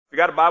If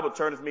you got a Bible,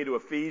 turn with me to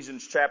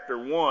Ephesians chapter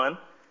 1.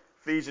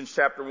 Ephesians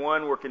chapter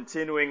 1, we're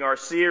continuing our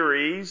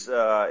series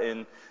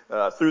through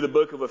the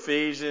book of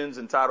Ephesians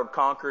entitled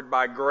Conquered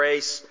by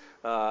Grace.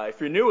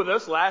 If you're new with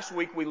us, last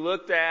week we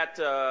looked at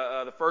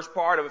the first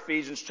part of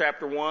Ephesians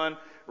chapter 1,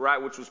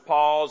 right, which was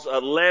Paul's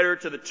letter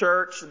to the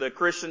church, the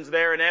Christians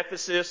there in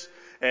Ephesus.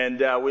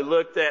 And we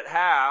looked at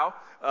how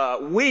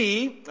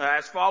we,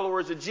 as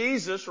followers of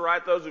Jesus,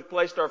 right, those who've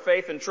placed our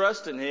faith and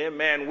trust in Him,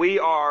 man, we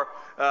are,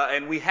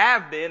 and we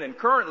have been and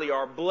currently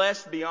are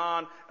blessed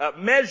beyond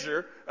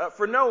measure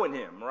for knowing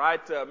Him, right?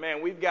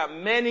 Man, we've got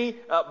many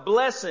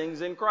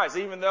blessings in Christ,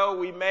 even though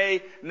we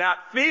may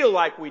not feel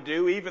like we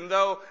do, even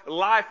though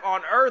life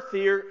on earth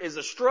here is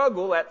a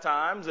struggle at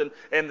times, and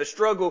the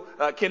struggle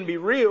can be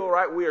real,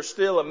 right? We are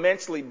still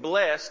immensely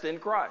blessed in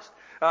Christ.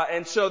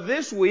 And so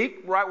this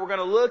week, right, we're going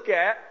to look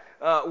at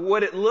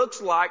what it looks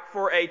like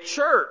for a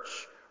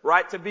church,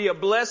 right, to be a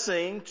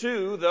blessing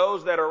to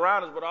those that are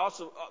around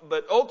us,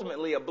 but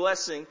ultimately a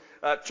blessing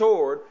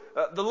toward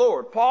the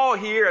Lord. Paul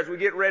here, as we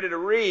get ready to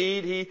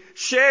read, he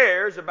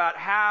shares about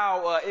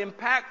how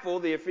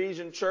impactful the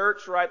Ephesian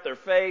church, right, their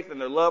faith and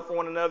their love for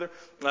one another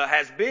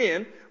has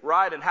been,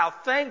 right, and how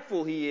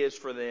thankful he is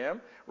for them,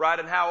 right,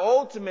 and how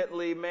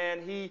ultimately,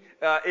 man, he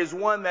is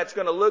one that's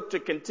going to look to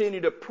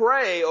continue to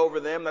pray over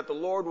them that the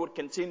Lord would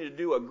continue to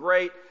do a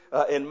great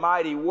and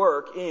mighty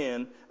work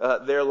in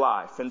their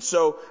life. And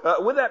so,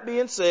 with that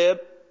being said,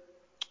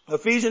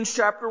 Ephesians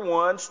chapter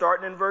 1,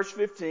 starting in verse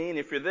 15.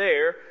 If you're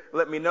there,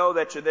 let me know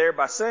that you're there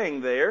by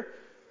saying there.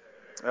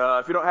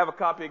 If you don't have a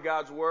copy of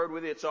God's Word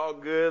with you, it's all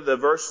good. The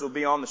verses will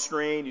be on the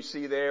screen. You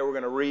see there, we're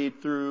going to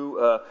read through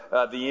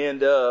the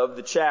end of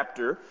the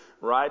chapter,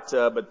 right?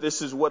 But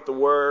this is what the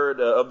Word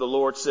of the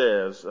Lord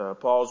says,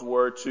 Paul's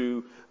word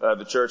to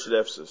the church at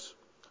Ephesus.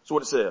 That's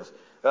what it says.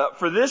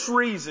 For this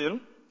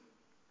reason,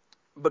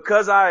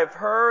 because I have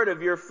heard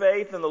of your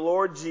faith in the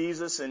Lord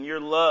Jesus and your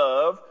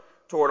love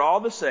toward all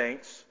the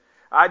saints,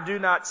 I do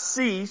not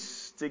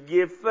cease to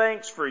give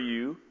thanks for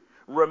you,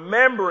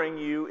 remembering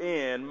you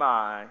in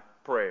my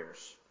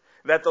prayers.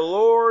 That the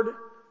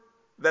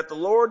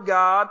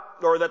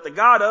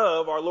God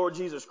of our Lord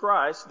Jesus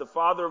Christ, the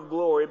Father of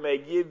glory, may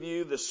give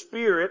you the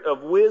spirit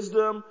of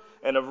wisdom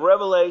and of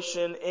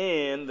revelation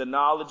in the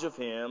knowledge of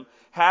Him,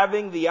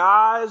 having the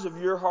eyes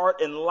of your heart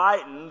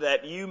enlightened,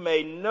 that you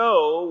may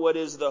know what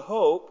is the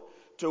hope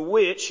to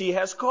which He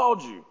has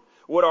called you,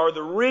 what are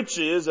the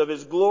riches of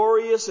His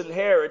glorious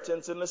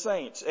inheritance in the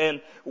saints, and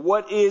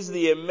what is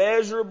the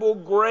immeasurable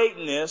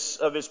greatness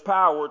of His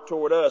power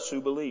toward us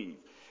who believe,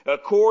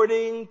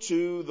 according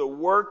to the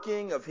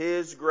working of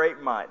His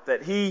great might,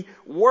 that He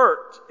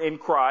worked in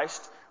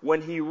Christ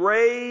when He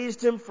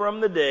raised Him from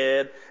the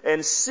dead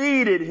and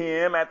seated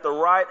Him at the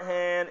right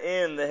hand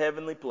in the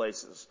heavenly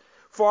places,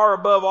 far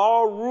above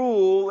all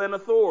rule and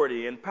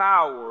authority and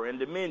power and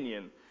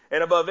dominion,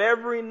 and above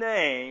every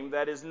name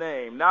that is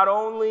named, not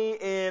only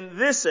in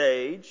this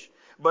age,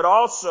 but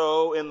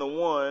also in the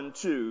one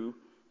to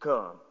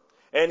come.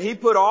 And He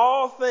put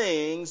all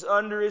things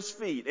under His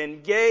feet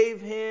and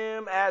gave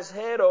Him as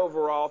head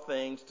over all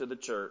things to the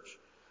church,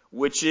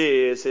 which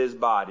is His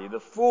body, the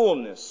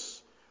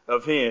fullness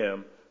of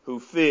Him who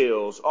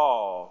fills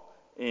all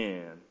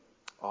in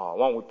all.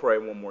 Why don't we pray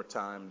one more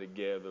time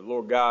together?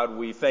 Lord God,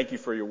 we thank You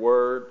for Your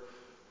word.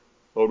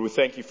 Lord, we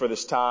thank You for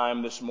this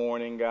time this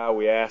morning, God.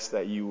 We ask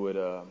that You would,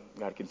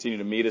 God, continue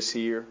to meet us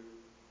here.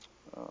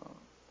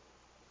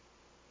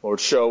 Lord,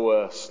 show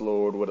us,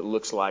 Lord, what it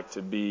looks like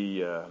to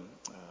be a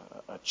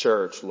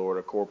church, Lord,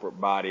 a corporate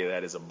body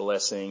that is a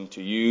blessing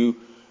to You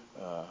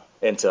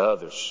and to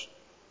others.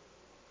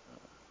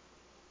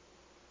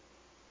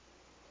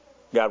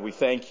 God, we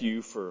thank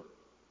You for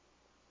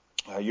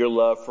Your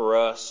love for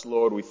us.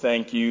 Lord, we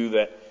thank You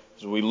that,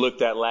 as we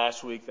looked at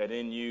last week, that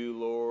in You,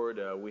 Lord,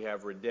 we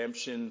have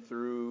redemption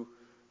through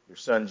Your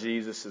Son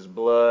Jesus'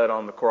 blood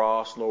on the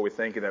cross. Lord, we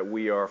thank You that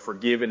we are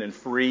forgiven and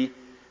free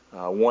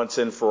once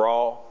and for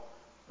all.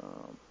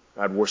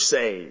 God, we're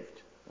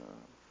saved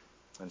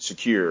and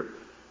secure.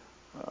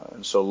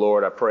 And so,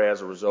 Lord, I pray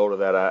as a result of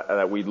that,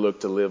 that we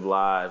look to live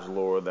lives,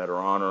 Lord, that are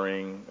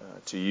honoring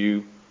to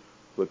You,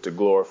 look to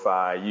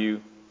glorify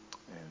You,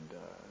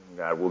 and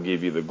God, we'll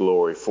give You the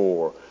glory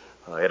for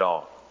it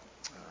all.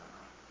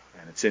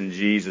 And it's in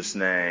Jesus'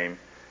 name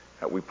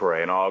that we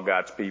pray. And all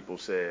God's people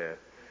said,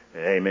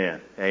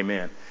 amen.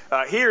 Amen.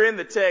 Here in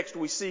the text,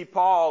 we see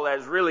Paul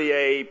as really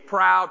a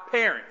proud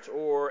parent,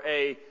 or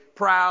a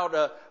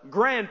proud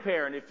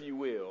grandparent, if you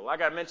will.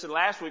 Like I mentioned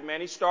last week, man,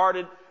 he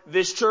started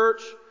this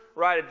church,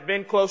 right? It's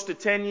been close to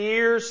 10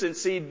 years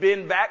since he'd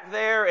been back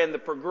there, and the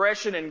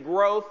progression and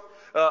growth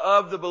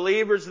of the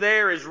believers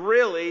there is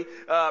really,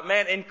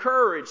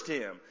 encouraged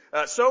him.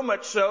 So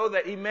much so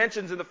that he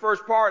mentions in the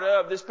first part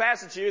of this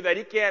passage here that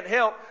he can't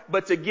help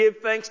but to give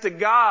thanks to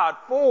God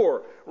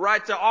for,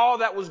 right, to all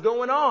that was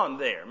going on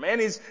there.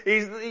 Man, he's,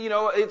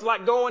 it's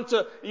like going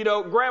to,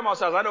 grandma's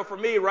house. I know for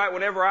me, right,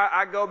 whenever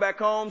I go back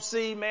home,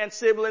 see, man,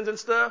 siblings and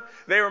stuff,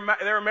 they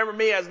remember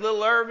me as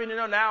little Irvin,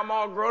 now I'm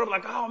all grown up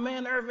like, oh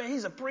man, Irvin,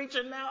 he's a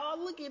preacher now.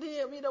 Oh, look at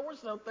him, we're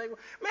so thankful.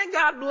 Man,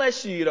 God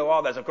bless you,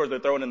 all that. So of course they're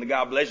throwing in the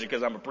God bless you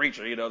because I'm a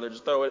preacher, they're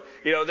just throwing,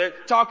 they're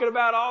talking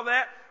about all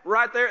that.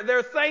 Right there,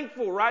 they're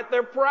thankful, right?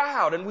 They're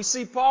proud. And we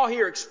see Paul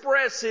here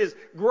express his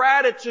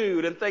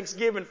gratitude and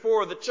thanksgiving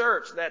for the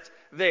church that's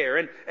there.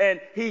 And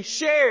he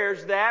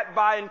shares that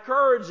by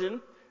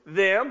encouraging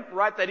them,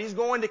 right? That he's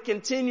going to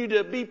continue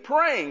to be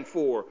praying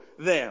for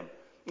them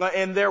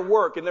in their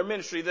work, in their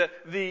ministry.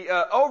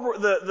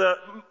 The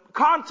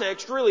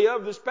context really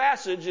of this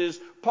passage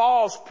is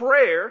Paul's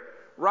prayer,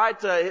 right?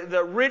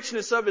 The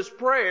richness of his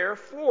prayer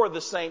for the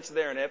saints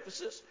there in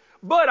Ephesus.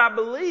 But I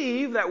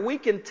believe that we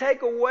can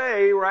take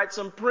away, right,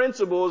 some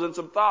principles and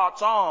some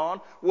thoughts on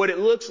what it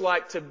looks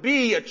like to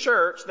be a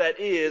church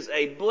that is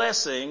a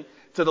blessing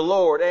to the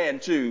Lord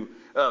and to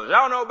others. I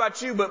don't know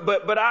about you,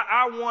 but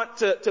I want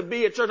to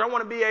be a church. I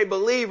want to be a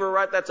believer,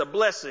 right, that's a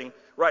blessing,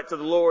 right, to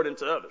the Lord and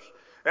to others.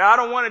 And I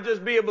don't want to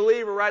just be a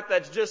believer, right,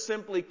 that's just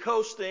simply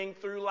coasting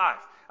through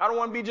life. I don't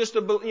want to be just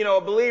a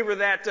believer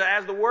that,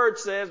 as the word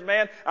says,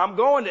 man, I'm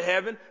going to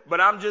heaven,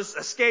 but I'm just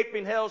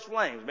escaping hell's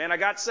flames. Man, I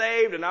got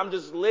saved and I'm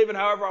just living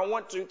however I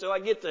want to till I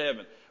get to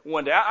heaven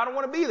one day. I don't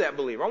want to be that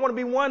believer. I want to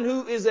be one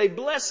who is a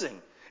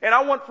blessing. And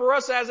I want for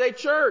us as a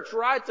church,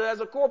 right, as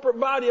a corporate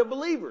body of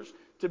believers,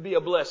 to be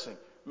a blessing,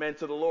 man,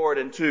 to the Lord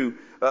and to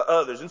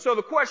others. And so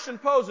the question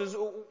poses,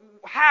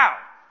 how?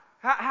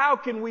 How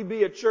can we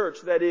be a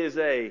church that is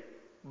a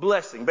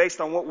blessing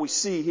based on what we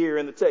see here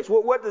in the text?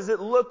 What does it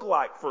look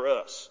like for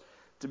us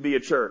to be a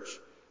church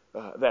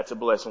that's a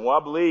blessing? Well,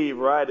 I believe,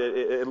 right,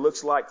 it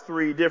looks like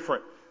three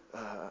different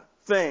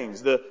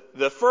things.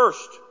 The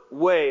first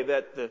way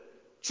that the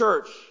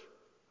church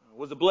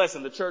was a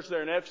blessing, the church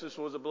there in Ephesus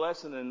was a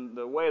blessing, and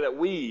the way that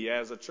we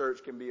as a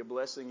church can be a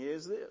blessing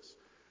is this,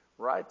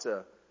 right?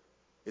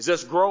 Is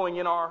us growing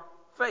in our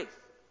faith.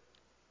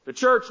 The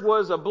church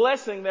was a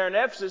blessing there in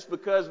Ephesus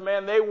because,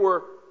 man, they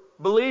were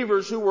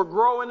believers who were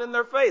growing in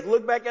their faith.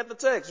 Look back at the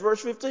text,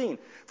 verse 15.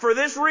 For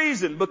this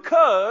reason,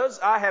 because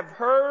I have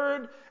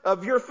heard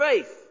of your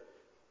faith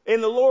in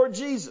the Lord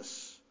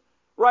Jesus.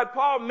 Right,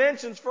 Paul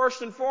mentions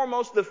first and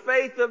foremost the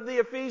faith of the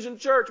Ephesian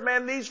church.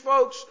 Man, these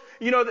folks,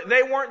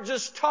 they weren't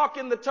just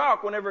talking the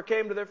talk whenever it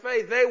came to their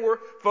faith. They were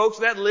folks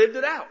that lived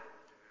it out.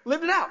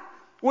 Lived it out.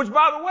 Which,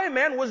 by the way,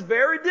 man, was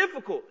very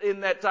difficult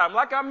in that time.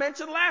 Like I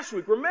mentioned last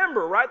week.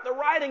 Remember, right, the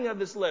writing of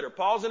this letter.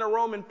 Paul's in a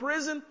Roman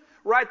prison.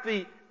 Right,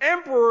 the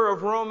emperor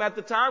of Rome at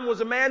the time was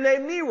a man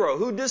named Nero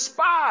who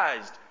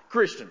despised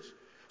Christians.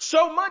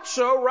 So much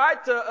so, right,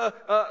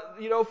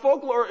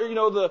 folklore,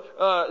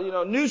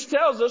 news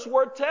tells us,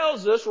 word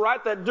tells us,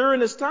 right, that during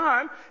this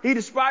time, he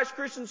despised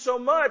Christians so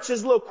much,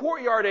 his little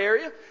courtyard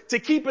area, to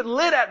keep it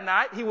lit at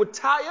night, he would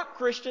tie up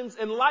Christians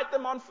and light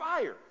them on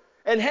fire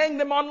and hang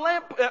them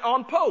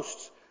on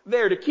posts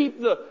there to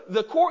keep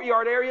the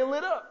courtyard area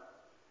lit up.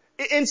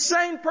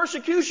 Insane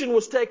persecution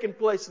was taking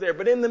place there,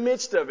 but in the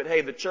midst of it,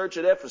 hey, the church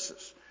at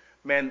Ephesus,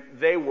 man,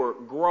 they were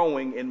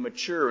growing and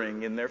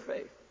maturing in their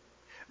faith.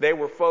 They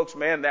were folks,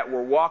 man, that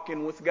were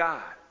walking with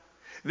God.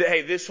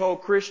 Hey, this whole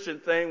Christian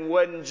thing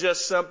wasn't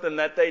just something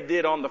that they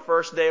did on the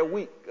first day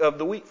of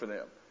the week for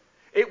them.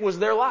 It was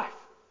their life.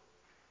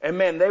 And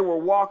man, they were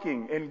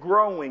walking and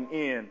growing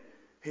in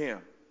Him.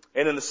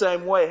 And in the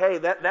same way, hey,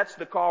 that's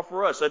the call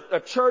for us.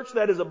 A church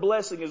that is a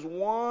blessing is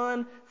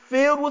one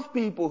filled with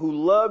people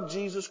who love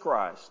Jesus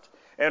Christ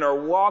and are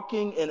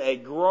walking in a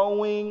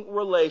growing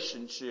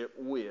relationship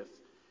with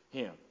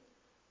Him.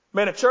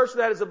 Man, a church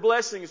that is a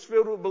blessing is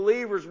filled with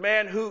believers,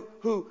 man,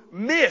 who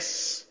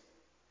miss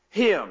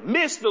Him,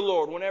 miss the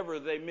Lord whenever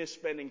they miss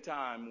spending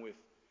time with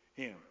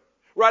Him.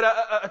 Right?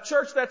 A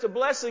church that's a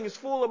blessing is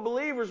full of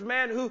believers,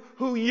 man,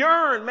 who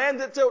yearn, man,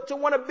 to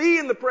want to be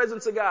in the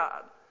presence of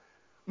God.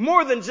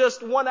 More than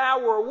just 1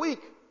 hour a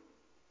week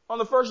on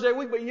the first day of the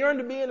week, but yearn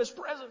to be in His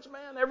presence,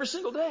 man, every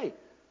single day.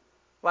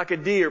 Like a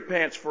deer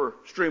pants for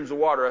streams of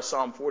water, as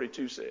Psalm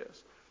 42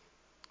 says.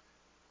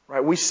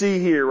 Right, we see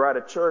here, right,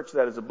 a church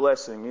that is a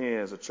blessing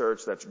is a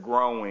church that's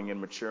growing and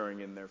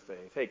maturing in their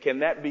faith. Hey, can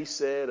that be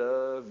said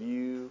of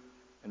you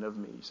and of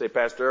me? You say,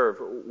 Pastor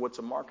Irv, what's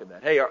a mark of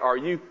that? Hey, are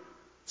you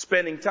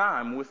spending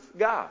time with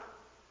God?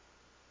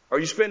 Are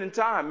you spending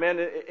time, man,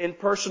 in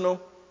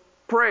personal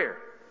prayer,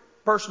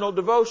 personal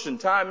devotion,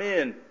 time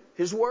in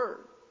His Word?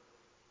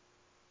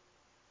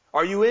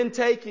 Are you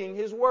intaking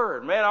His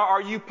Word? Man,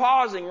 are you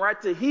pausing,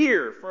 right, to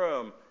hear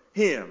from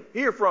Him,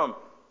 hear from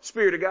the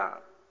Spirit of God?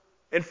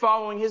 And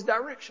following His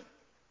direction.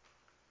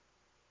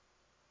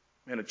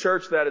 And a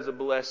church that is a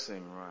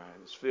blessing,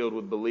 right, is filled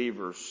with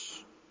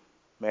believers,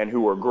 man,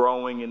 who are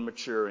growing and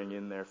maturing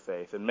in their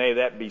faith. And may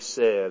that be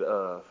said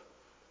of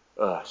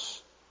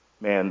us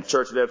Man, the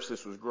church at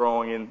Ephesus was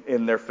growing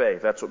in their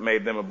faith. That's what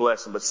made them a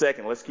blessing. But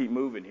second, let's keep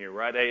moving here,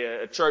 right?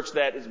 A church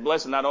that is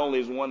blessed not only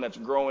is one that's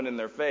growing in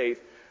their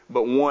faith,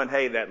 but one,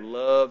 hey, that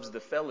loves the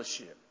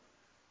fellowship.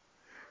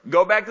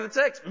 Go back to the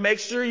text. Make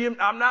sure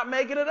I'm not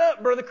making it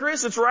up, Brother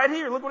Chris. It's right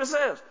here. Look what it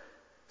says. It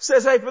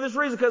says, hey, for this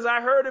reason, because I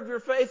heard of your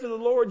faith in the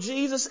Lord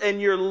Jesus and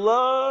your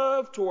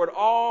love toward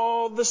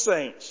all the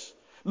saints.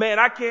 Man,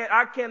 I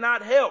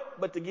cannot help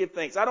but to give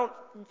thanks. I don't,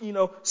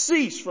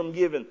 cease from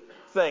giving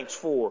thanks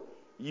for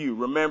you,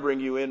 remembering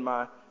you in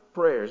my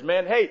prayers.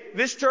 Man, hey,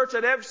 this church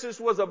at Ephesus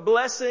was a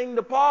blessing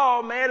to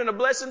Paul, man, and a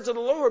blessing to the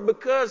Lord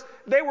because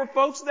they were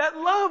folks that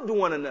loved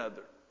one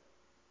another.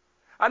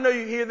 I know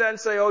you hear that and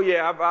say, oh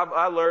yeah,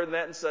 I learned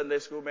that in Sunday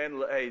school, man.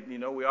 Hey,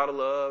 we ought to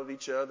love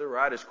each other,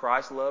 right? As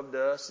Christ loved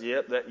us.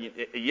 Yep,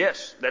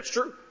 yes, that's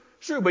true.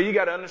 It's true, but you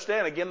got to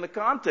understand again the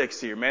context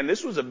here, man.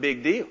 This was a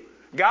big deal.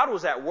 God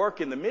was at work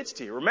in the midst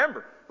here.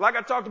 Remember, like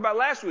I talked about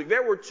last week,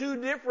 there were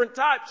two different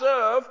types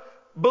of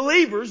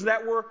believers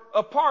that were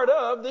a part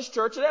of this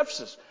church at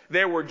Ephesus.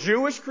 There were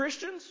Jewish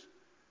Christians,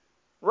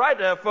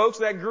 right? Folks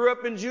that grew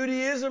up in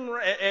Judaism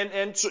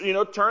and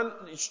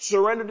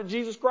surrendered to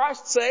Jesus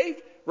Christ,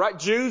 saved, right?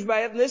 Jews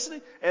by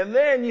ethnicity. And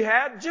then you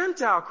had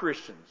Gentile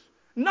Christians,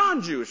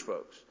 non-Jewish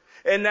folks.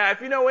 And now, if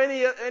you know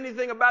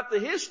anything about the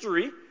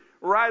history,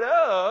 right,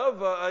 of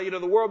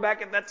the world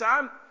back at that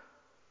time,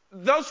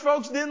 those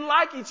folks didn't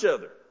like each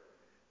other.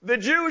 The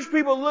Jewish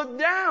people looked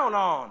down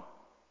on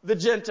the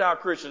Gentile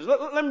Christians.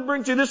 Let me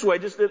bring it to you this way,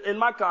 just in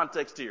my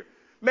context here.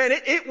 Man,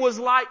 it was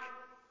like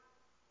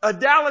a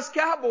Dallas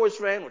Cowboys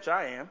fan, which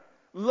I am,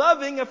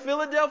 loving a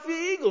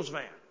Philadelphia Eagles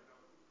fan.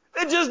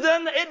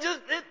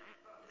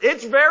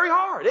 It's very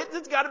hard.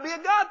 It's got to be a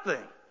God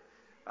thing.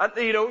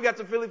 We got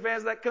some Philly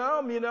fans that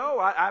come,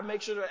 I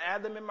make sure to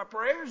add them in my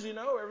prayers,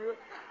 everywhere.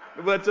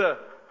 But, of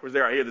course,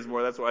 there I hear this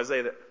more, that's why I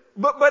say that.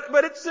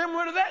 But it's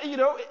similar to that,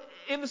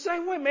 in the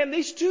same way, man,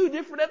 these two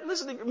different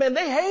ethnicities, man,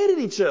 they hated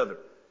each other.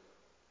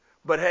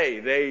 But hey,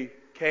 they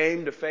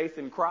came to faith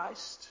in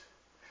Christ.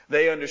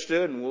 They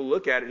understood, and we'll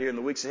look at it here in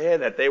the weeks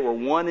ahead, that they were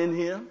one in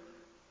Him,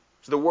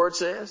 as the Word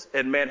says.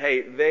 And man,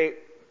 hey, they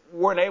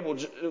weren't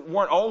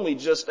only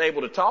just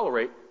able to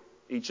tolerate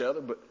each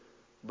other,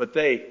 but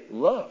they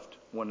loved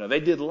one another.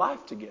 They did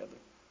life together.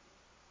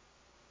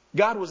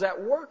 God was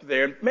at work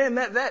there. And man,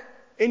 that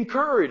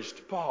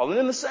encouraged Paul. And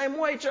in the same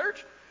way,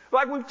 church,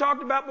 like we've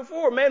talked about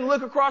before, man,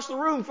 look across the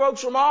room,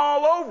 folks from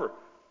all over.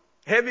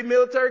 Heavy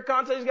military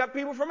context, got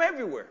people from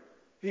everywhere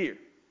here.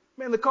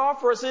 Man, the call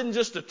for us isn't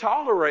just to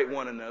tolerate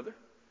one another,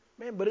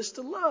 man, but it's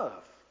to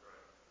love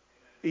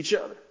each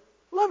other.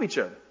 Love each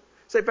other.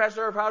 Say,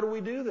 Pastor Irv, how do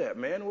we do that,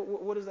 man?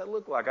 What does that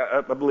look like?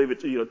 I believe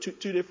it's,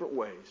 two different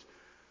ways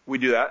we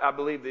do that. I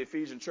believe the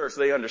Ephesian church,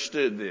 they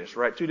understood this,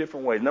 right? Two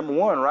different ways. Number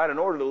one, right, in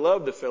order to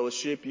love the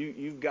fellowship,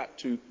 you've got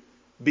to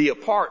be a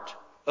part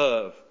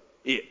of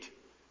it.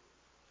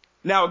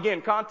 Now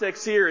again,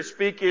 context here is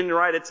speaking,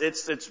 right, it's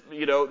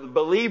the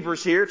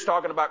believers here, it's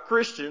talking about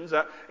Christians.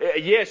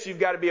 Yes, you've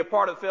got to be a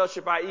part of the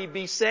fellowship, i.e.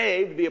 be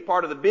saved, be a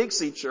part of the Big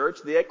C church,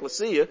 the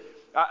ecclesia.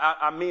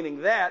 I'm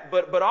meaning that,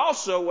 but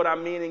also what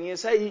I'm meaning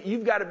is, hey,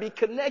 you've got to be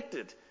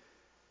connected.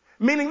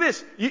 Meaning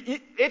this,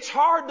 it's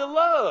hard to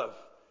love,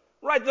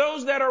 right?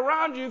 Those that are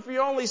around you, if you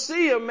only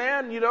see them,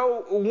 man,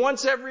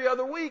 once every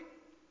other week,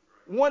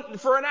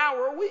 for an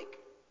hour a week.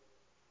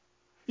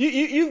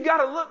 You've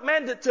got to look,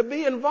 man, to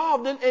be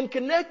involved and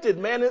connected,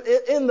 man,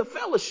 in the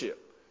fellowship.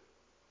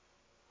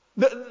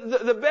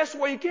 The best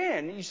way you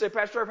can. You say,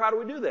 Pastor Irv, how do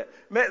we do that?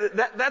 Man,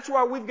 that's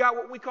why we've got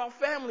what we call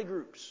family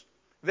groups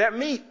that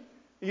meet.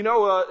 We've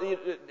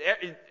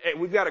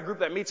got a group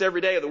that meets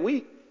every day of the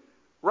week,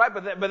 right?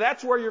 But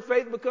that's where your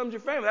faith becomes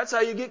your family. That's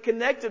how you get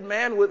connected,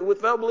 man,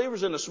 with fellow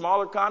believers in a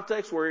smaller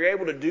context where you're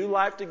able to do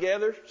life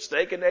together,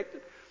 stay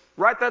connected,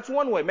 right? That's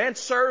one way, man.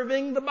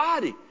 Serving the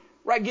body.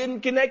 Right, getting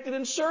connected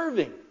and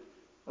serving.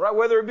 Right,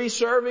 whether it be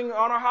serving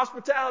on our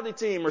hospitality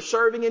team or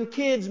serving in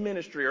kids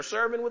ministry or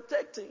serving with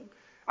tech team.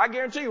 I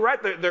guarantee you, right,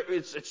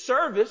 it's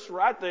service,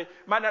 right? They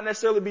might not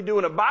necessarily be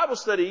doing a Bible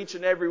study each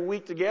and every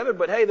week together,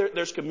 but hey,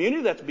 there's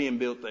community that's being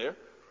built there.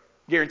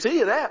 Guarantee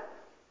you that.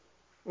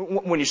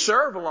 When you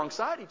serve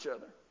alongside each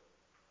other.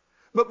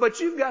 But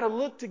you've got to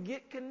look to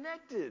get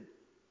connected.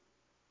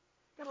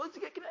 You've got to look to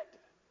get connected.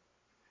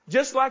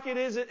 Just like it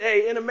is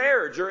in a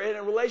marriage or in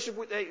a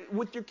relationship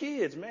with your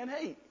kids, man,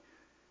 hey,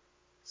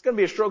 it's going to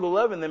be a struggle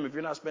loving them if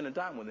you're not spending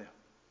time with them.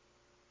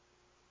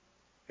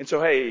 And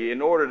so, hey,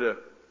 in order to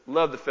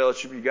love the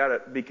fellowship, you got to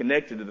be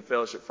connected to the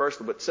fellowship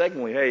first. But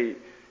secondly, hey,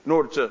 in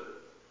order to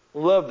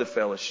love the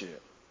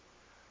fellowship,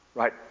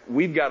 right,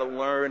 we've got to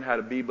learn how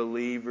to be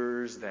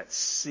believers that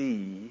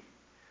see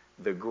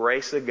the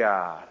grace of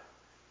God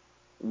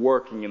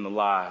working in the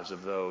lives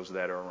of those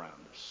that are around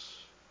us.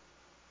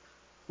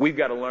 We've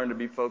got to learn to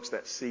be folks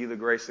that see the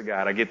grace of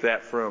God. I get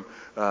that from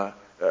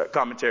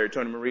commentary,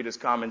 Tony Marita's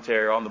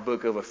commentary on the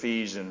book of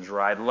Ephesians,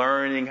 right?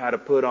 Learning how to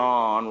put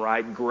on,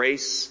 right,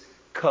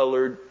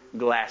 grace-colored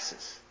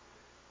glasses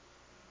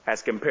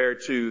as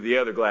compared to the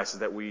other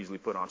glasses that we usually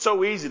put on.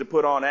 So easy to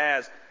put on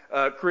as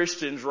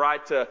Christians,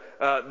 right,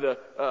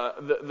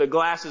 the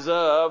glasses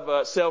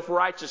of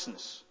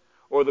self-righteousness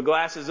or the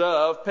glasses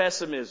of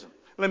pessimism.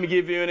 Let me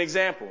give you an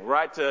example,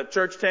 right?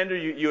 Church tender,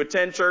 you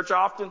attend church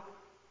often.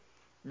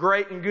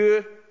 Great and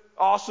good.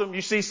 Awesome.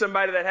 You see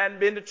somebody that hadn't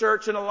been to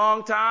church in a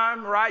long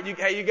time, right?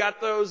 You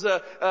got those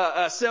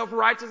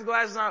self-righteous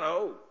glasses on.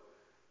 Oh,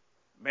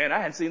 man, I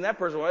hadn't seen that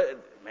person.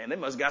 Man, they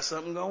must got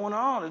something going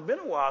on. It's been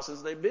a while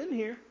since they've been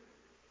here.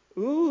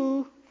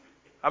 Ooh.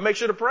 I make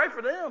sure to pray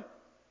for them.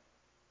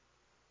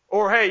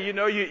 Or hey,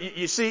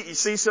 you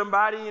see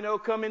somebody,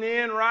 coming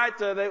in, right?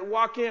 They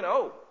walk in.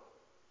 Oh,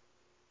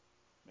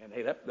 man,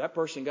 hey, that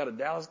person got a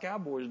Dallas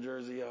Cowboys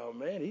jersey. Oh,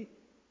 man,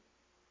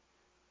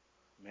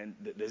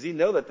 does he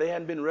know that they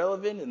hadn't been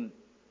relevant in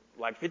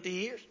like 50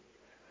 years?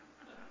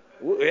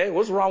 Hey,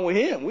 what's wrong with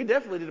him? We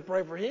definitely need to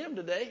pray for him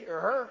today or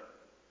her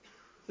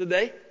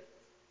today.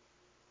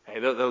 Hey,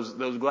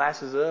 those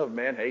glasses of,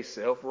 man, hey,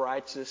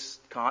 self-righteous,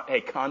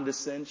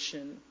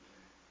 condescension.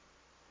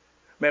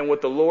 Man,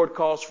 what the Lord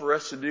calls for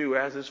us to do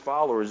as His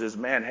followers is,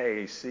 man,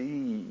 hey,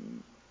 see,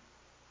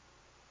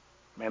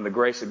 man, the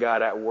grace of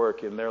God at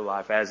work in their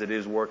life as it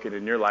is working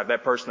in your life.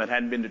 That person that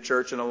hadn't been to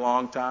church in a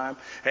long time,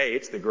 hey,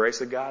 it's the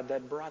grace of God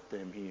that brought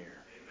them here.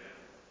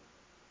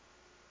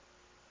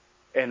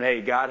 Amen. And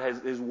hey,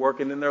 God is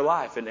working in their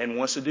life and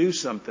wants to do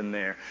something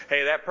there.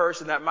 Hey, that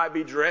person that might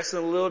be dressing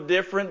a little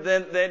different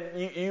than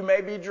you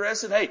may be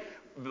dressing, hey,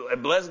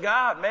 bless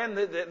God, man,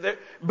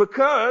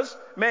 because,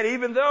 man,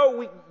 even though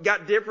we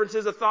got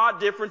differences of thought,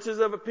 differences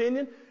of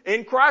opinion,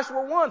 in Christ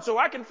we're one. So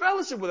I can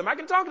fellowship with them. I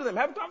can talk to them,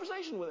 have a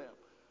conversation with them.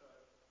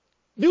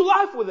 Do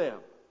life with them.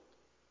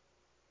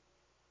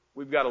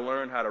 We've got to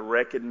learn how to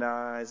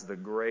recognize the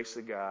grace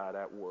of God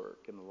at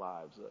work in the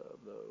lives of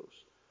those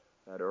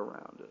that are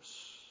around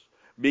us.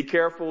 Be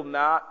careful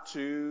not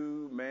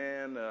to,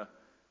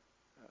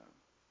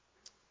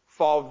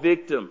 fall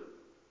victim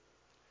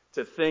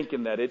to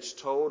thinking that it's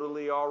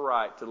totally all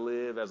right to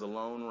live as a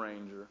lone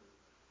ranger,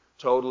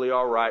 totally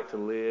all right to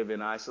live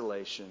in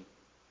isolation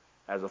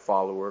as a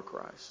follower of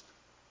Christ.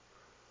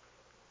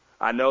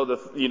 I know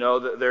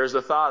there's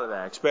a thought of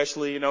that,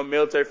 especially,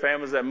 military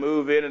families that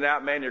move in and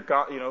out, man,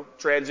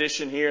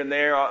 transition here and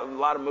there, a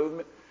lot of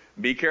movement.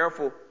 Be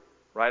careful,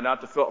 right, not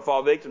to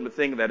fall victim to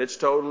thinking that it's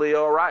totally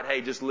all right.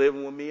 Hey, just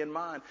living with me in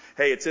mind.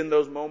 Hey, it's in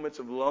those moments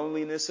of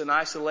loneliness and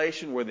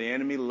isolation where the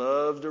enemy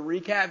loves to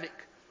wreak havoc.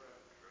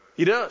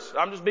 He does.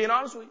 I'm just being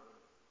honest with you.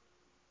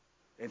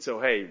 And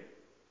so, hey,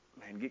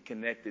 man, get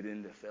connected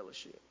into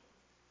fellowship.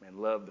 Man,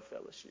 love the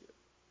fellowship.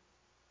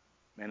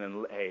 Man,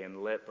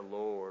 and let the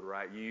Lord,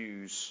 right,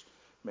 use,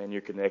 man,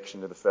 your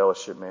connection to the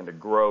fellowship, man, to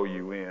grow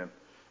you in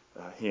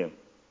Him.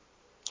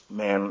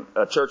 Man,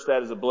 a church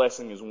that is a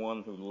blessing is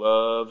one who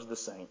loves the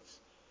saints.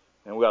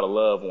 And we got to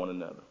love one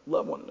another.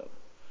 Love one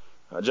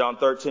another. John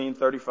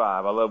 13:35.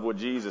 I love what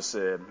Jesus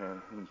said,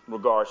 man, in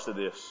regards to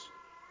this.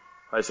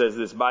 It says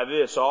this, by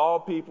this all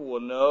people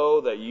will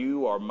know that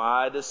you are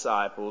my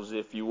disciples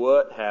if you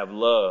what? Have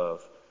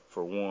love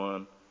for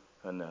one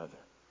another.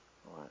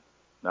 All right.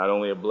 Not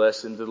only a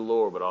blessing to the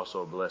Lord, but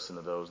also a blessing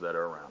to those that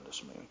are around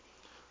us, man.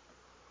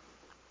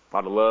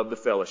 Ought to love the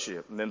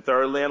fellowship. And then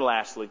thirdly and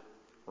lastly,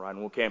 right,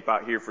 and we'll camp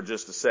out here for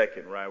just a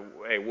second, right?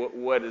 Hey,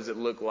 what does it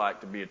look like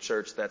to be a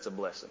church that's a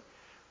blessing?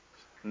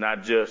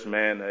 Not just,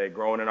 man,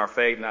 growing in our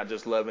faith, not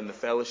just loving the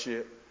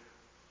fellowship,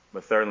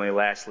 but thirdly and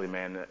lastly,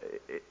 man,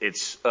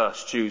 it's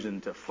us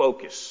choosing to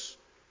focus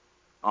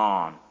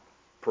on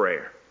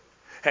prayer.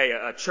 Hey,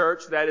 a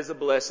church that is a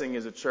blessing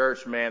is a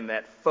church, man,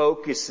 that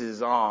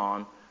focuses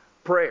on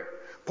prayer.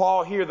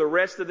 Paul here, the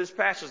rest of this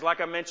passage, like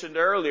I mentioned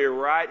earlier,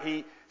 right,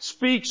 he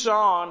speaks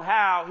on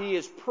how he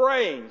is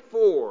praying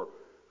for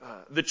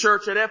the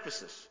church at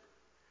Ephesus.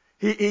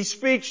 He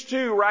speaks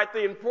to, right,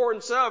 the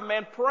importance of,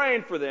 man,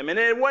 praying for them. And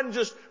it wasn't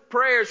just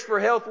prayers for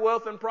health,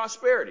 wealth, and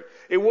prosperity.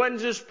 It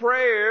wasn't just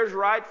prayers,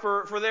 right,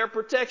 for their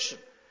protection.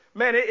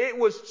 Man, it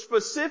was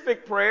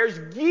specific prayers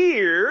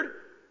geared,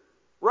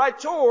 right,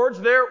 towards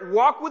their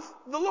walk with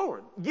the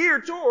Lord.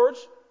 Geared towards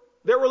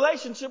their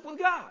relationship with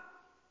God.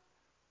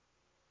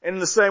 And in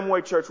the same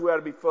way, church, we ought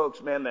to be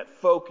folks, man, that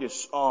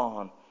focus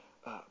on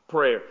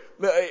prayer.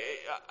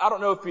 I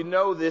don't know if you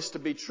know this to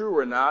be true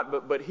or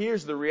not, but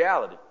here's the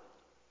reality.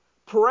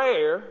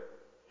 Prayer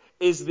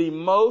is the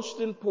most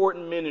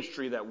important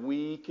ministry that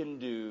we can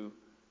do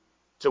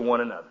to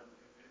one another.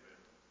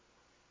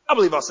 I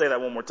believe I'll say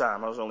that one more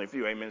time. I was only a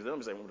few amens. Let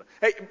me say it one more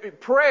time. Hey,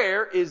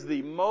 prayer is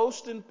the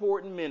most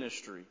important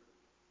ministry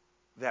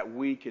that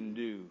we can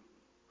do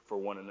for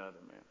one another,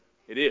 man.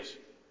 It is.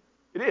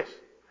 It is.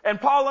 And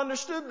Paul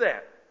understood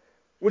that.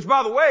 Which,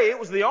 by the way, it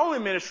was the only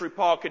ministry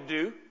Paul could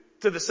do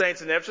to the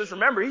saints in Ephesus.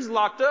 Remember, he's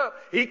locked up.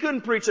 He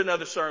couldn't preach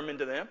another sermon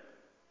to them.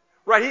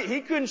 Right? He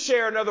couldn't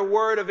share another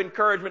word of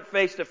encouragement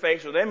face to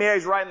face with them. Yeah,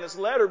 he's writing this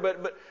letter,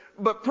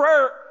 but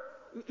prayer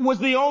was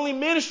the only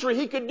ministry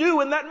he could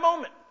do in that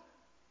moment.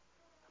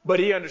 But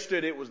he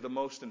understood it was the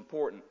most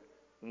important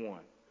one.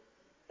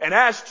 And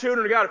as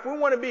children of God, if we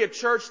want to be a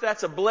church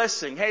that's a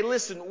blessing, hey,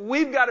 listen,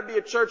 we've got to be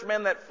a church,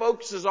 man, that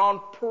focuses on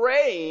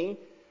praying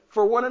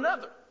for one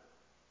another.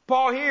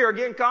 Paul here,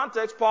 again,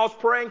 context, Paul's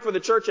praying for the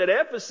church at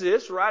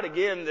Ephesus, right?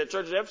 Again, the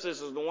church at Ephesus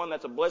is the one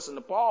that's a blessing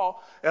to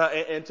Paul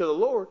and to the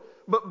Lord.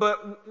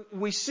 But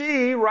we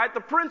see, right,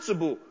 the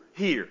principle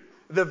here.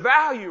 The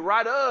value,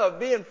 right, of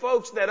being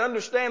folks that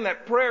understand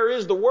that prayer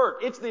is the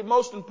work. It's the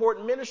most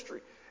important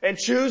ministry. And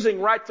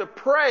choosing, right, to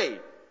pray,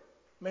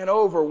 man,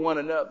 over one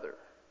another.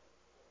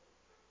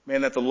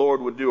 Man, that the Lord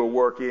would do a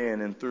work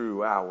in and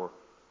through our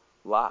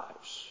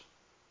lives.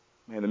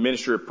 Man, the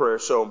ministry of prayer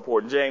is so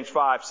important. James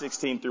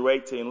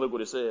 5:16-18, look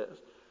what it says. It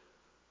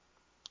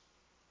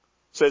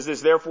says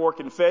this, therefore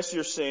confess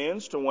your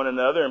sins to one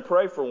another and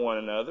pray for one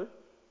another,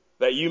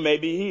 that you may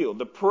be healed.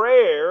 The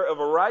prayer of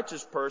a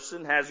righteous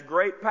person has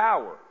great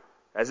power,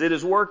 as it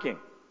is working.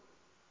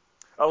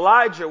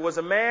 Elijah was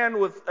a man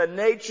with a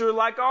nature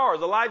like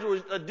ours. Elijah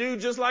was a dude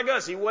just like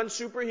us. He wasn't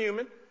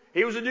superhuman.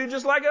 He was a dude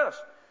just like us.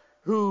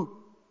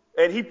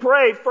 And he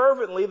prayed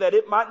fervently that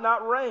it might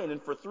not rain. And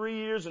for 3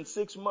 years and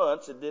 6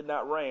 months, it did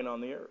not rain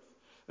on the earth.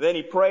 Then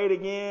he prayed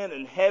again,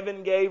 and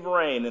heaven gave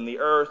rain, and the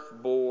earth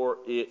bore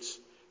its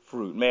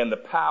fruit. Man, the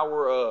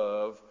power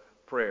of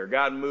prayer.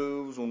 God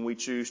moves when we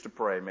choose to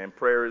pray, man.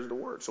 Prayer is the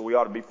work. So we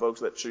ought to be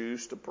folks that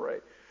choose to pray.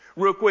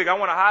 Real quick, I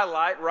want to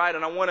highlight, right,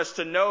 and I want us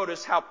to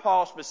notice how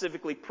Paul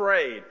specifically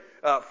prayed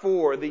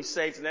for these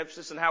saints in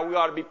Ephesus and how we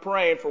ought to be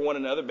praying for one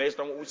another based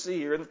on what we see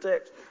here in the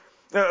text.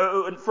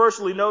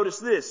 Firstly, notice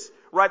this,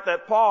 right,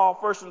 that Paul,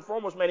 first and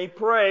foremost, man, he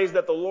prays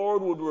that the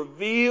Lord would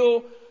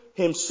reveal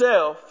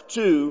himself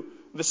to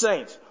the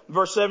saints.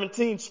 Verse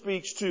 17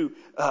 speaks to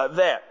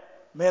that.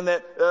 Man,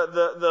 that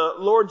the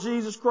Lord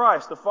Jesus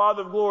Christ, the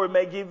Father of glory,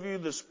 may give you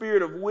the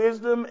spirit of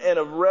wisdom and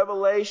of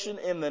revelation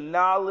in the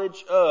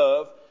knowledge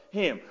of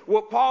Him.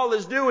 What Paul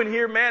is doing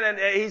here, man,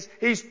 and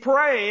he's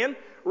praying,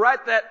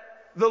 right, that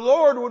the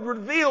Lord would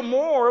reveal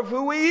more of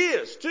who He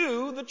is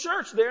to the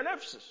church there in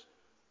Ephesus.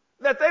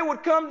 That they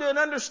would come to an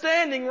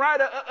understanding,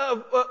 right,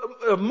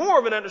 of more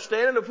of an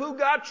understanding of who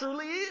God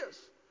truly is.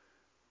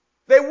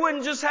 They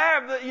wouldn't just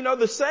have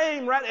the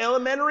same, right,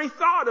 elementary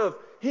thought of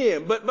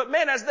Him. But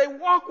man, as they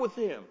walk with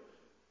Him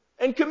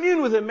and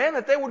commune with Him, man,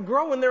 that they would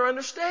grow in their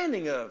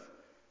understanding of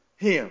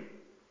Him.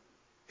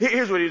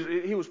 Here's what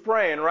he was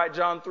praying, right?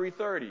 John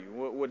 3:30,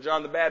 what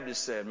John the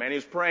Baptist said. Man, he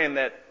was praying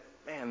that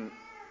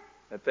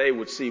they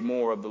would see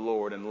more of the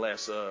Lord and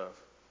less of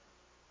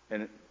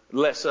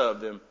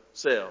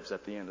themselves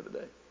at the end of the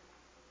day.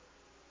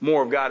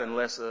 More of God and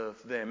less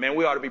of them. Man,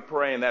 we ought to be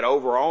praying that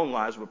over our own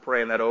lives, but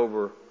praying that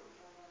over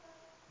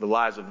the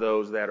lives of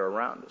those that are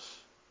around us.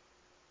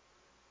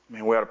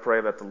 Man, we ought to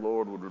pray that the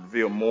Lord would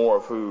reveal more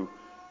of who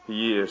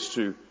He is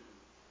to.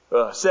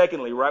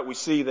 Secondly, right, we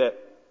see that,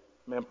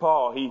 man,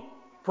 Paul, he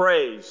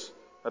prays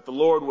that the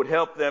Lord would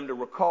help them to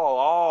recall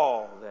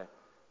all that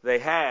they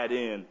had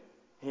in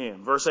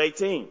Him. Verse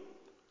 18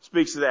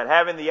 speaks to that.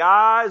 Having the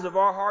eyes of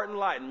our heart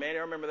enlightened. Man,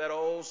 you remember that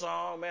old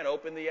song, man,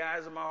 open the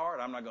eyes of my heart.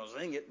 I'm not going to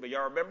sing it, but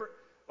y'all remember?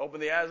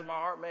 Open the eyes of my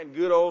heart, man.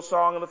 Good old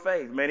song of the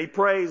faith. Man, he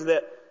prays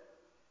that,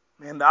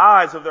 man, the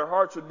eyes of their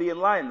hearts would be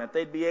enlightened, that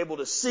they'd be able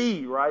to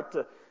see, right,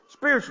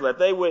 spiritually, that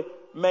they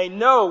may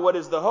know what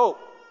is the hope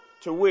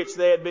to which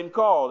they had been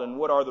called and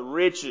what are the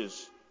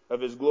riches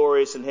of His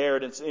glorious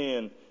inheritance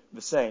in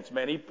the saints.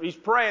 Man, he's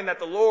praying that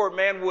the Lord,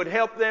 man, would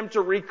help them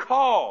to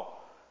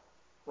recall,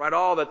 right,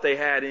 all that they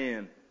had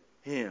in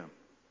Him.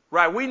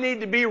 Right, we need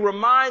to be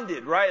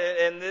reminded, right,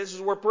 and this is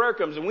where prayer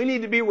comes in. We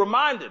need to be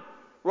reminded,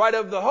 right,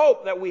 of the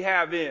hope that we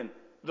have in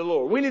the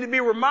Lord. We need to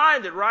be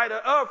reminded, right,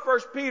 of 1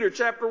 Peter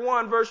chapter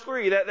 1 verse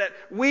 3, that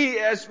we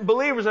as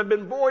believers have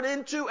been born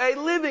into a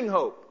living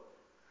hope.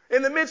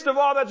 In the midst of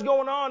all that's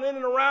going on in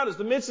and around us,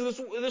 the midst of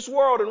this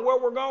world and where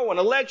we're going,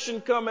 election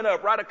coming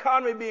up, right,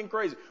 economy being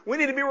crazy, we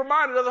need to be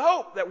reminded of the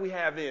hope that we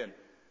have in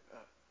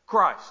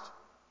Christ.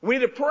 We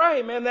need to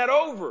pray, man, that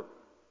over,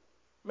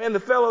 man,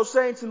 the fellow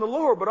saints in the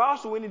Lord, but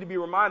also we need to be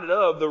reminded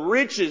of the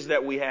riches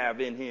that we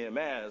have in Him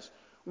as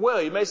well.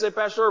 You may say,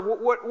 Pastor Irv,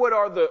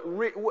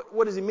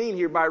 what does he mean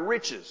here by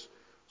riches?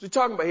 What's he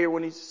talking about here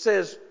when he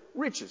says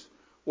riches?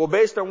 Well,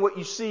 based on what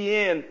you see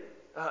in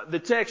the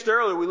text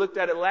earlier, we looked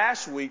at it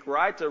last week,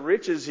 right? The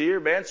riches here,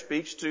 man,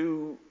 speaks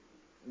to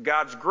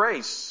God's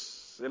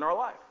grace in our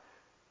life.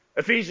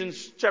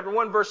 Ephesians chapter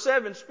 1 verse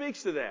 7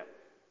 speaks to that.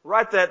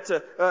 Right? That,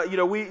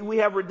 we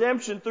have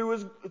redemption through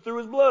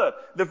His blood.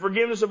 The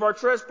forgiveness of our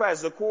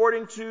trespasses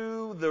according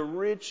to the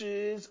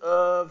riches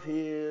of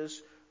His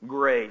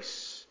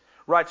grace.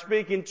 Right?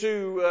 Speaking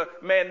to,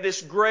 man,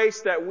 this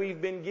grace that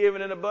we've been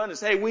given in abundance.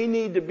 Hey, we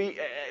need to be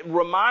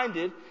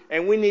reminded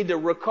and we need to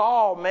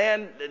recall,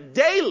 man,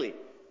 daily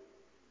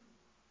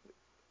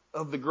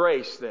of the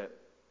grace that,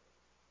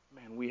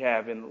 man, we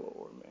have in the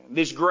Lord, man.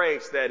 This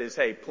grace that is,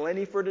 hey,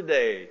 plenty for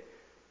today.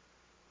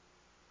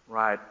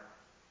 Right?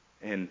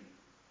 And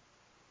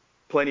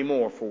plenty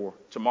more for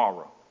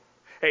tomorrow.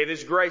 Hey,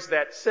 this grace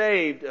that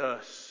saved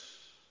us,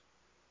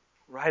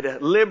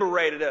 right,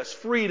 liberated us,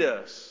 freed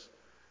us,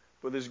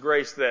 but this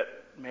grace that,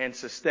 man,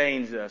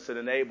 sustains us and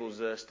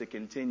enables us to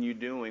continue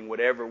doing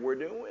whatever we're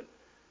doing.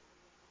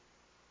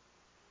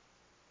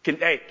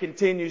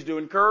 Continues to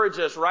encourage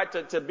us, right,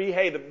 to be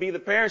the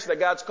parents that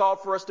God's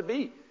called for us to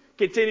be.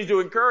 continues to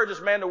encourage us,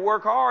 man, to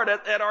work hard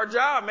at our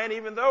job, man,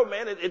 even though,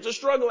 man, it's a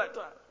struggle at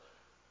times.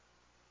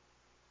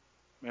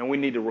 Man, we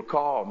need to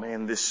recall,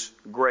 man, this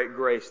great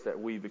grace that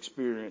we've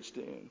experienced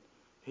in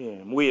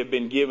Him. We have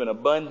been given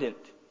abundant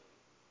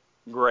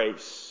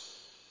grace.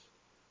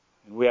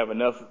 And we have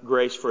enough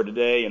grace for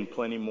today and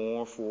plenty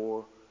more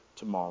for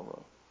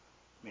tomorrow.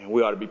 Man,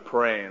 we ought to be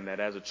praying that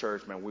as a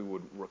church, man, we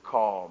would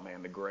recall,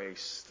 man, the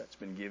grace that's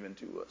been given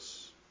to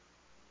us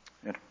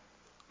and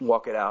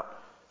walk it out.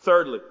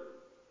 Thirdly,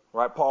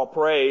 right, Paul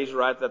prays,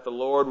 right, that the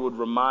Lord would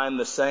remind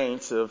the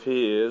saints of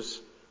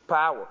His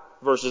power.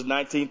 Verses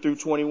 19 through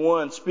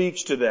 21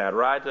 speaks to that,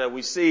 right?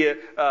 We see it,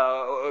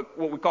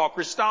 what we call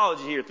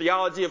Christology here,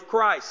 theology of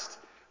Christ.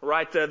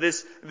 Right,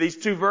 these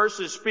two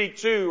verses speak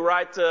to,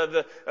 right,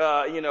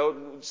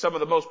 some of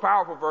the most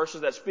powerful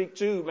verses that speak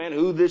to, man,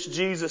 who this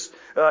Jesus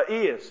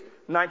is.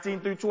 19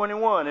 through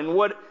 21. And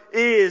what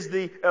is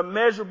the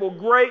immeasurable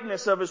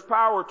greatness of His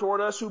power toward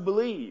us who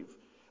believe,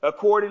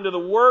 according to the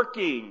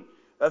working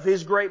of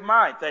His great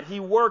might that He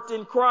worked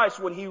in Christ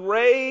when He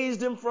raised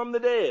Him from the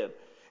dead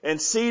and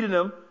seated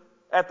Him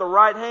at the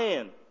right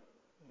hand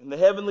in the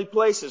heavenly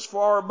places,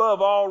 far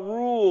above all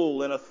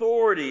rule and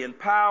authority and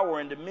power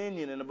and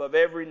dominion, and above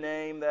every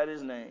name that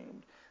is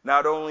named,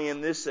 not only in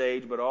this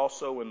age, but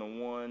also in the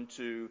one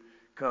to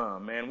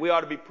come. Man, we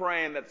ought to be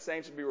praying that the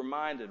saints would be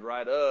reminded,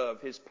 right, of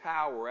His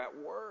power at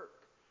work.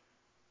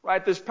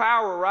 Right, this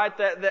power, right,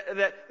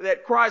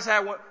 that Christ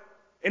had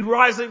in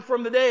rising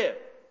from the dead.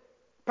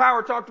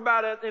 Power talked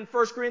about it in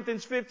 1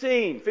 Corinthians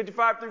 15,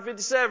 55 through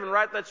 57,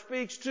 right, that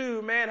speaks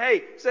to, man,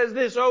 hey, says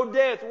this, "O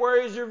death,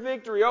 where is your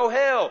victory? O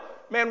hell,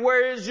 man,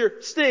 where is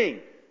your sting?"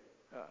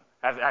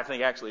 I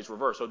think actually it's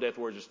reversed. "Oh, death,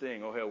 where's your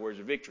sting? Oh, hell, where's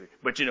your victory?"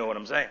 But you know what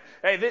I'm saying.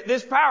 Hey,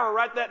 this power,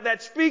 right,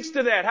 that speaks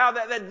to that, how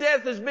that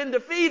death has been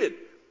defeated.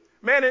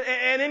 Man,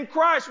 and in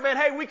Christ, man,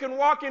 hey, we can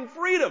walk in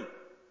freedom.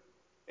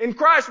 In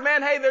Christ,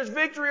 man, hey, there's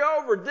victory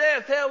over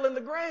death, hell, and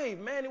the grave.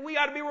 Man, and we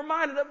ought to be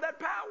reminded of that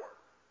power.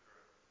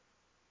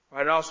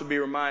 Right, and also be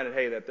reminded,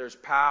 hey, that there's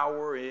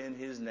power in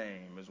His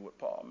name, is what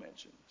Paul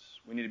mentions.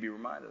 We need to be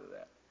reminded of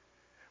that.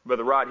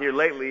 Brother Rod, here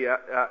lately,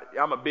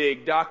 I'm a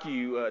big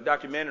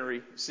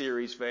documentary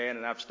series fan,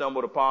 and I've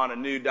stumbled upon a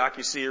new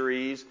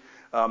docuseries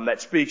that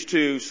speaks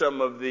to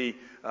some of the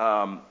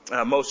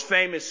most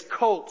famous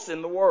cults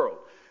in the world.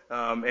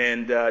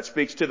 And it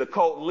speaks to the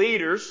cult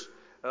leaders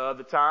of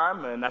the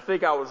time, and I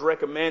think I was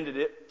recommended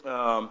it.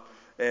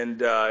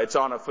 And it's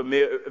on a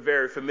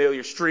very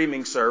familiar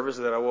streaming service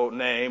that I won't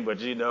name, but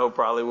you know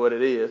probably what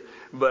it is.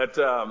 But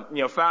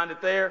found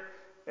it there.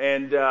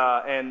 And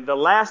the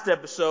last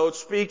episode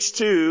speaks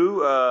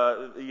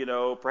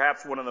to,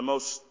 perhaps one of the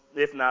most,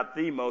 if not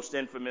the most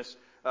infamous,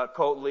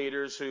 cult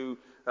leaders who,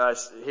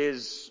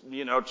 his,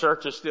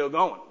 church is still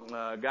going.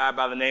 A guy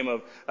by the name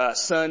of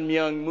Sun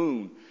Myung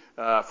Moon,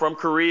 from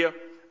Korea.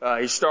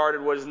 He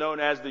started what is known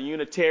as the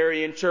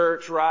Unitarian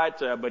Church, right?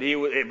 But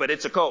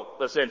it's a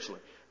cult, essentially.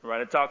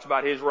 Right? It talks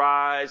about his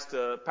rise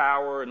to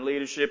power and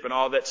leadership and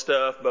all that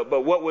stuff.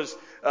 But what was,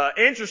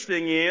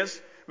 interesting is,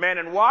 man,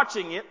 in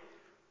watching it,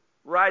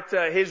 right,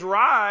 his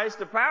rise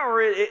to power,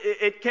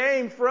 it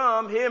came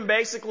from him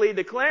basically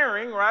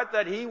declaring, right,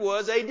 that he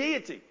was a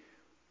deity.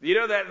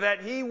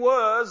 That he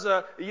was,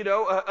 a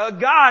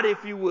God,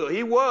 if you will.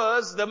 He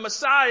was the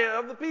Messiah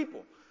of the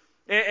people.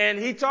 And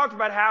he talked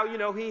about how,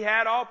 he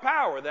had all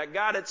power, that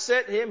God had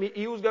set him.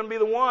 He was going to be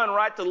the one,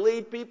 right, to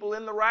lead people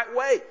in the right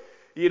way,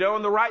 in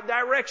the right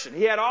direction.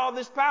 He had all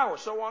this power,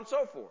 so on and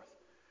so forth.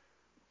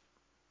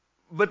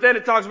 But then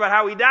it talks about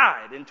how he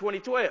died in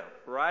 2012,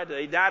 right?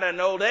 He died at an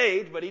old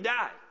age, but he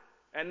died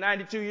at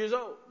 92 years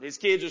old. His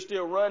kids are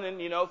still running,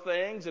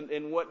 things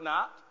and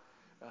whatnot.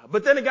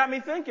 But then it got me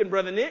thinking,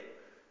 Brother Nick,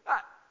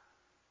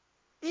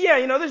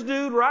 this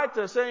dude,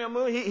 right, Sun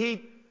Moon,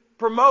 he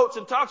promotes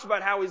and talks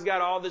about how he's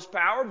got all this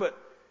power, but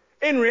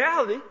in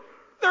reality,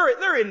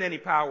 there isn't any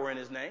power in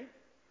his name.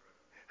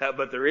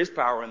 But there is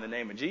power in the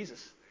name of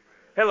Jesus.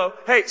 Hello.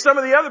 Hey, some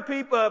of the other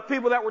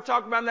people that were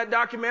talking about in that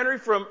documentary,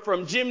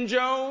 from Jim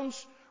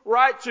Jones,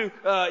 right, to,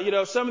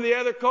 some of the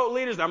other cult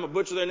leaders, I'm going to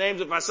butcher their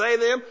names if I say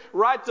them,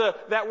 right,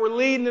 that were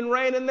leading and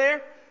reigning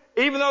there.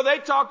 Even though they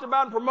talked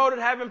about and promoted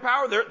having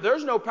power,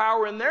 there's no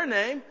power in their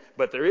name,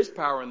 but there is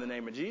power in the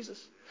name of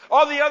Jesus.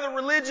 All the other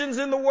religions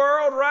in the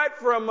world, right,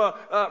 from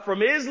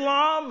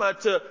Islam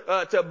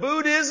to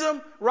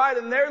Buddhism, right,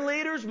 and their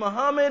leaders,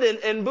 Muhammad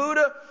and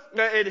Buddha,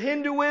 and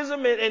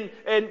Hinduism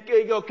and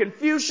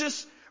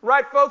Confucius,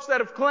 right, folks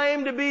that have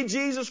claimed to be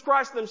Jesus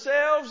Christ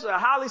themselves,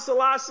 Haile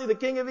Selassie, the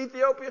king of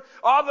Ethiopia,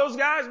 all those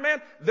guys, man,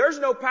 there's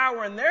no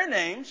power in their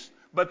names,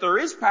 but there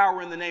is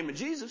power in the name of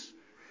Jesus.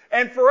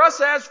 And for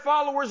us as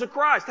followers of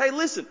Christ, hey,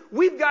 listen,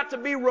 we've got to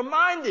be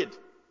reminded,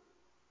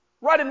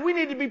 right, and we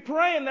need to be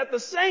praying that the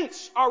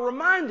saints are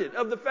reminded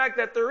of the fact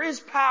that there is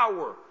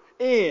power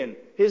in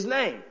His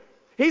name.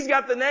 He's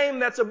got the name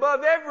that's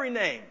above every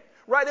name.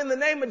 Right, in the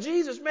name of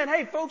Jesus, man,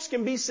 hey, folks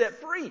can be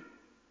set free.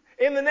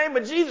 In the name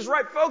of Jesus,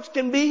 right, folks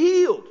can be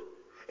healed.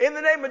 In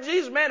the name of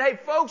Jesus, man, hey,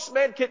 folks,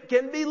 man,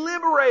 can be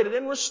liberated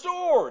and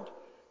restored.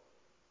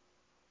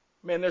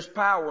 Man, there's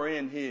power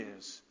in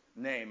His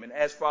name. And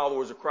as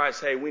followers of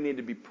Christ, hey, we need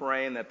to be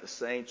praying that the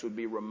saints would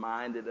be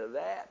reminded of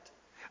that.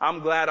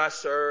 I'm glad I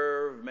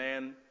serve,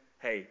 man,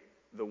 hey,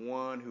 the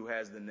one who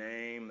has the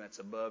name that's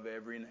above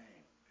every name.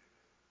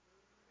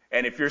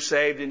 And if you're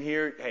saved in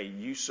here, hey,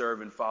 you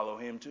serve and follow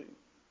him too.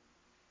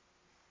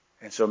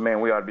 And so,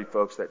 man, we ought to be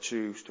folks that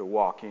choose to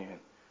walk in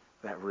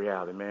that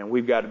reality, man.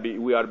 We ought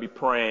to be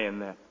praying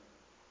that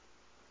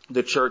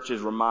the church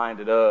is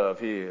reminded of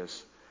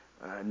his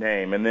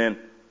name, and then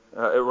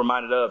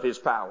reminded of his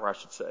power, I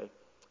should say.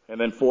 And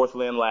then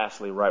fourthly and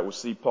lastly, right, we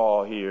see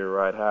Paul here,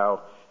 right,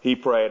 how he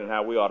prayed and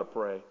how we ought to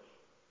pray.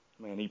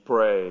 Man, he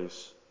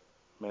prays,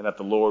 man, that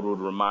the Lord would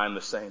remind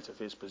the saints of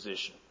his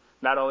position.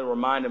 Not only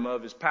remind them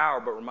of his power,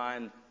 but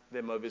remind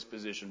them of his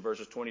position.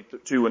 Verses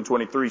 22 and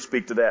 23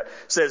 speak to that.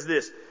 It says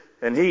this,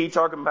 and he,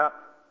 talking about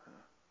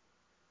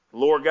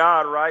Lord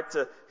God, right,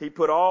 he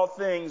put all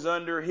things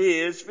under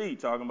his feet,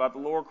 talking about the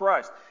Lord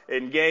Christ,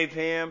 and gave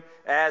him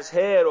as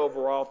head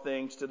over all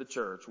things to the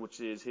church, which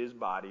is his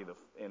body,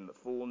 in the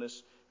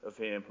fullness of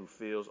him who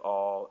fills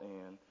all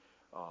in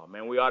all.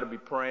 Man, we ought to be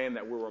praying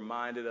that we're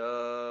reminded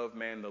of,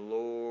 man, the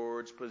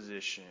Lord's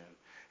position.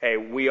 Hey,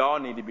 we all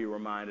need to be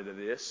reminded of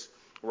this,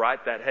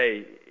 right, that,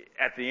 hey,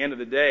 at the end of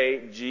the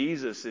day,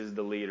 Jesus is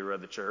the leader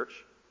of the church.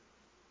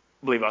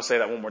 I believe I'll say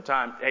that one more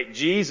time. Hey,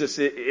 Jesus,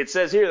 it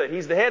says here that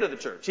he's the head of the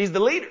church. He's the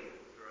leader.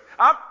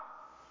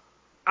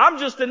 I'm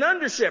just an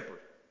under shepherd.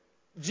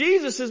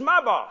 Jesus is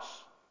my boss.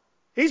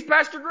 He's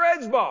Pastor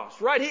Greg's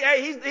boss, right?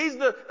 He's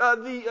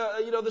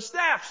the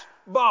staff's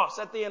boss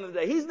at the end of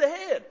the day. He's the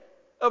head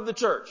of the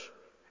church.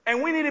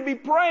 And we need to be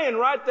praying,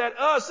 right, that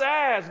us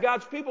as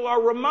God's people are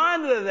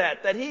reminded of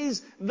that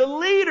he's the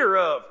leader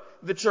of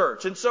the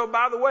church. And so,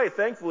 by the way,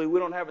 thankfully, we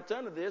don't have a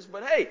ton of this,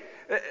 but hey,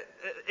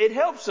 it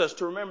helps us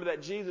to remember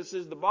that Jesus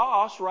is the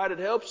boss, right? It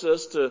helps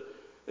us to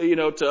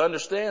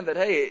understand that,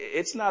 hey,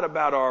 it's not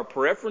about our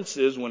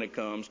preferences when it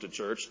comes to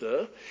church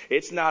stuff.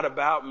 It's not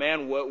about,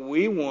 man, what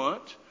we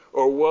want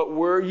or what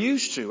we're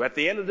used to. At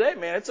the end of the day,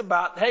 man, it's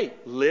about, hey,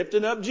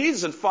 lifting up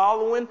Jesus and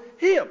following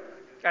him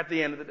at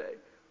the end of the day.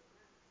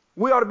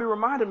 We ought to be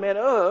reminded, man,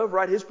 of,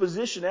 right, his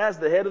position as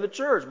the head of the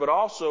church, but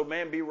also,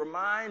 man, be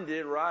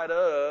reminded, right,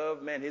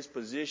 of, man, his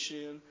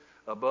position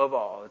above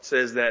all. It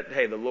says that,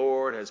 hey, the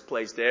Lord has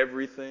placed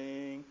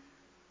everything,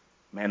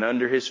 man,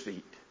 under his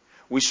feet.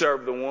 We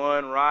serve the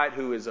one, right,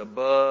 who is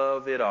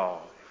above it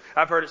all.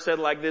 I've heard it said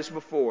like this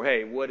before.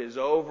 Hey, what is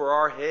over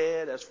our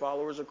head as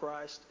followers of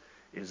Christ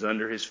is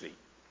under his feet.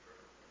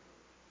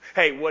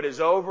 Hey, what is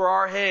over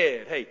our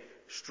head? Hey,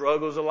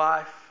 struggles of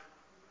life.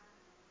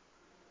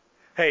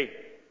 Hey,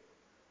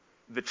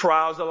 the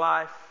trials of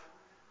life,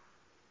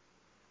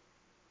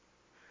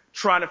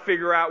 trying to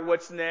figure out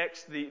what's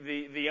next,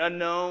 the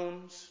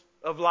unknowns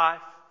of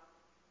life.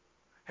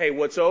 Hey,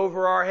 what's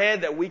over our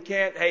head that we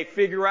can't, hey,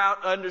 figure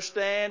out,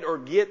 understand, or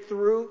get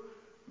through,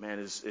 man,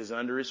 is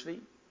under his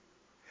feet.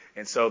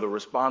 And so the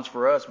response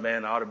for us,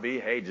 man, ought to be,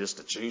 hey, just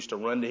to choose to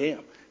run to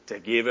him, to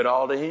give it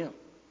all to him.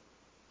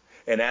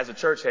 And as a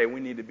church, hey, we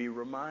need to be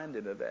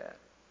reminded of that.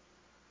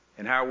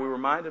 And how are we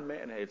reminded,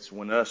 man? It's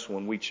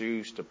when we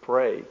choose to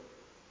pray,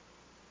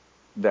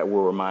 that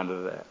we're reminded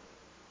of that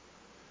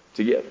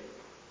together.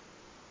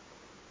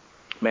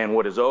 Man,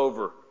 what is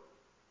over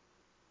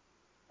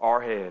our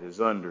head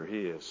is under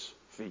his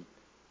feet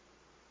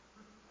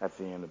at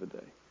the end of the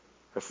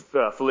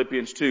day.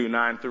 Philippians 2,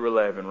 9 through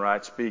 11,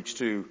 right, speaks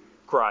to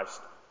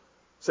Christ.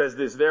 It says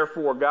this,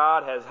 therefore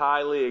God has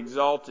highly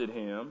exalted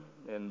him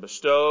and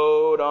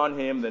bestowed on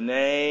him the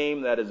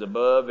name that is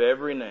above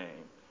every name,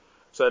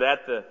 so that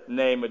at the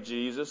name of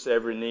Jesus,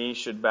 every knee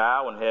should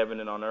bow in heaven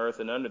and on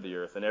earth and under the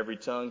earth, and every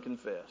tongue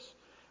confess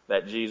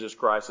that Jesus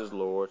Christ is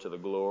Lord, to the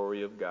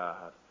glory of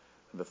God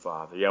the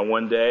Father. Yeah,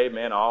 one day,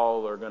 man,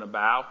 all are going to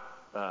bow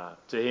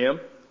to him.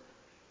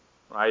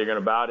 Right? You're going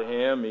to bow to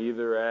him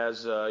either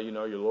as,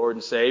 your Lord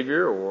and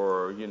Savior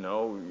or,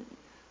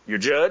 your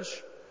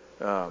judge.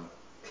 But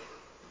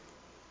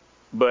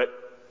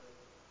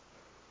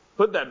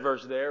put that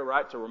verse there,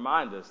 right, to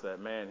remind us that,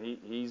 man,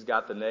 he's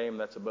got the name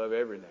that's above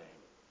every name.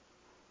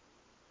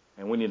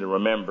 And we need to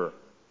remember,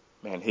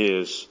 man,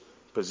 his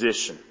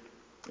position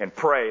and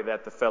pray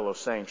that the fellow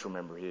saints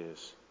remember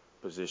his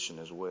position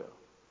as well.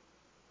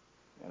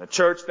 And a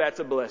church that's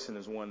a blessing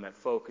is one that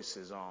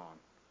focuses on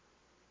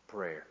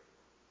prayer.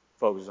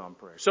 Focuses on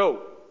prayer.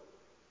 So,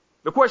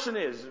 the question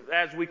is,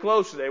 as we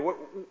close today,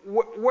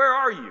 where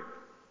are you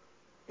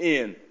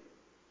in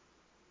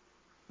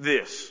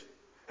this?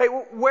 Hey,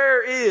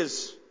 where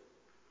is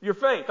your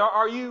faith?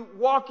 Are you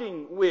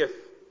walking with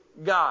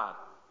God?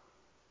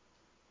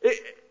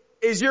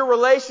 Is your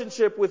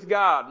relationship with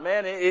God,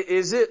 man,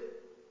 is it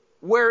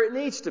where it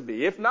needs to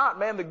be? If not,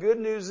 man, the good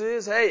news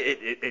is, hey,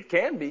 it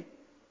can be.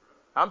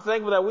 I'm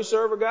thankful that we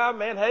serve a God,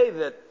 man,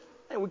 that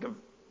we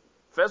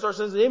confess our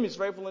sins to him. He's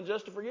faithful and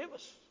just to forgive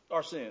us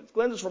our sins,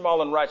 cleanse us from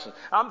all unrighteousness.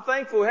 I'm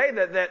thankful,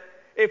 that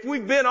if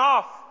we've been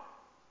off,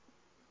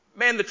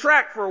 man, the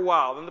track for a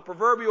while, in the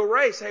proverbial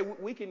race, hey,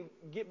 we can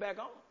get back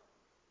on.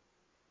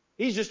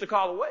 He's just a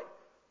call away.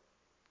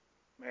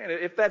 Man,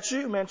 if that's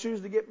you, man, choose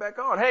to get back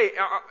on. Hey,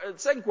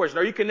 second question,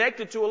 are you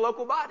connected to a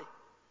local body?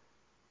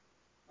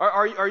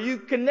 Are you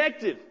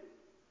connected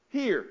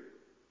here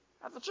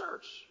at the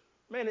church?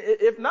 Man,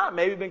 if not,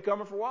 maybe you've been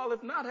coming for a while.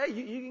 If not, hey,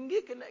 you can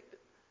get connected.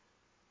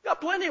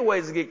 Got plenty of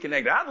ways to get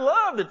connected. I'd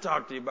love to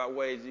talk to you about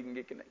ways you can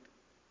get connected.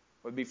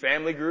 Whether it be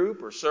family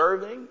group or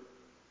serving.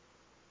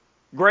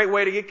 Great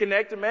way to get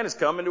connected, man, is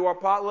coming to our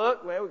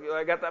potluck. Man,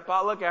 I got that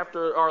potluck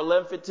after our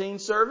 11:15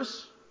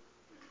 service.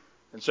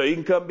 And so you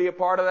can come be a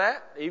part of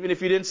that. Even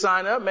if you didn't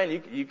sign up, man,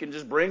 you can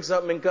just bring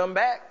something and come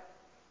back.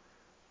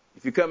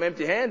 If you come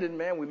empty-handed,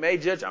 man, we may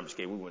judge you. I'm just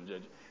kidding, we wouldn't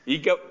judge you.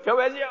 You come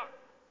as you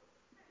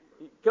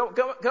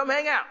are. Come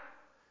hang out.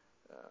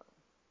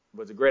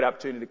 But it's a great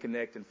opportunity to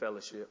connect in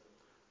fellowship.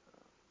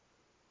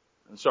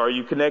 And so are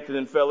you connected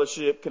in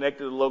fellowship,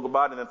 connected to the local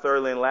body? And then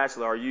thirdly and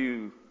lastly, are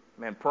you,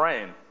 man,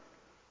 praying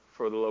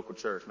for the local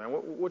church, man?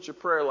 What's your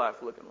prayer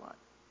life looking like?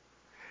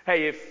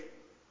 Hey, if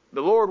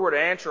the Lord were to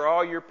answer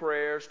all your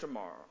prayers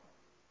tomorrow,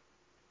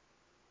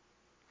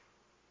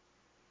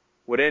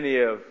 would any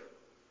of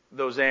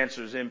those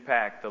answers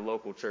impact the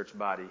local church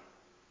body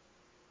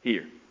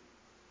here?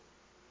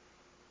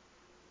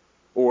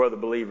 Or other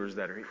believers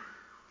that are here?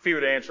 If He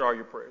were to answer all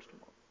your prayers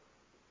tomorrow.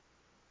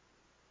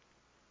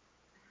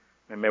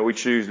 And may we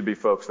choose to be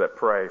folks that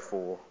pray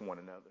for one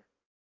another.